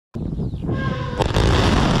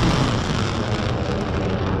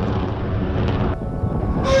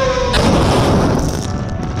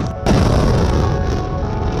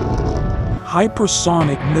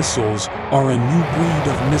Hypersonic missiles are a new breed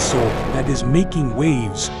of missile that is making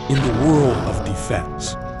waves in the world of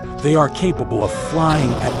defense. They are capable of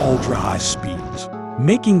flying at ultra-high speeds,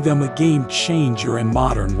 making them a game changer in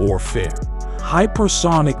modern warfare.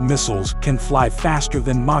 Hypersonic missiles can fly faster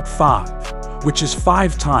than Mach 5, which is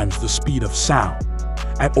 5 times the speed of sound,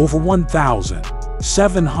 at over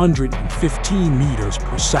 1,715 meters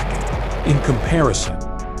per second. In comparison,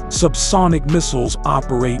 subsonic missiles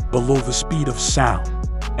operate below the speed of sound,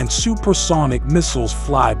 and supersonic missiles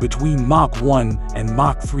fly between Mach 1 and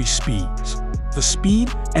Mach 3 speeds. The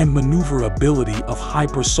speed and maneuverability of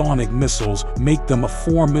hypersonic missiles make them a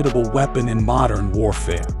formidable weapon in modern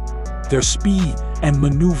warfare. Their speed and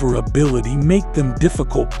maneuverability make them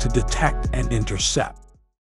difficult to detect and intercept.